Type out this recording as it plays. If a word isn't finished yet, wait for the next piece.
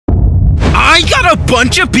I got a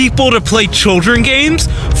bunch of people to play children games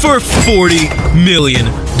for $40 million.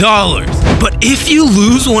 But if you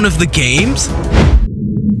lose one of the games,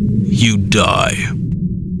 you die.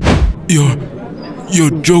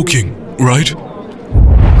 You're joking, right?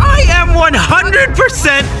 I am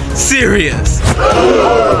 100% serious.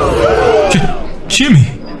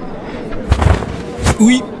 Jimmy.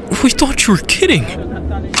 We thought you were kidding.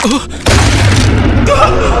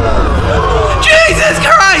 Jesus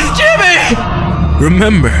Christ, Jimmy!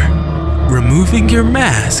 Remember, removing your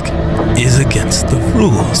mask is against the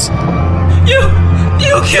rules.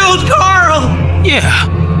 You killed Carl! Yeah,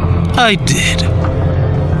 I did.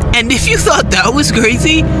 And if you thought that was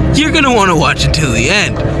crazy, you're gonna want to watch until the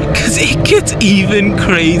end, because it gets even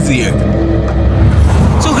crazier.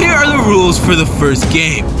 So here are the rules for the first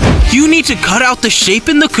game. You need to cut out the shape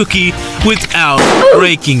in the cookie without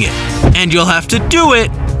breaking it. And you'll have to do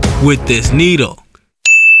it with this needle.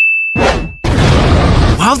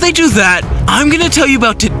 While they do that, I'm gonna tell you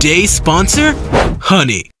about today's sponsor,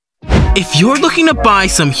 Honey. If you're looking to buy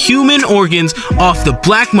some human organs off the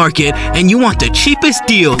black market and you want the cheapest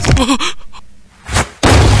deals,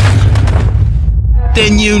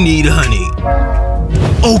 then you need Honey.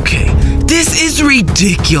 Okay, this is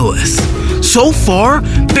ridiculous. So far,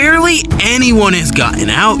 barely anyone has gotten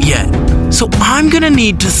out yet. So I'm gonna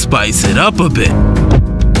need to spice it up a bit.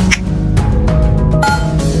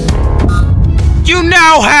 You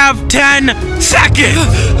now have 10 seconds!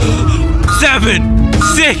 7,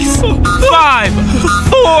 6, 5,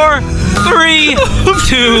 4, 3,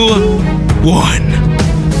 2, 1.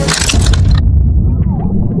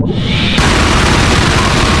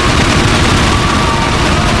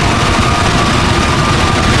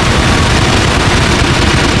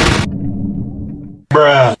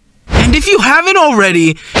 Bruh. And if you haven't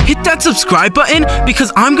already, hit that subscribe button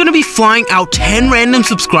because I'm gonna be flying out 10 random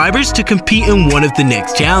subscribers to compete in one of the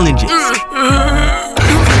next challenges.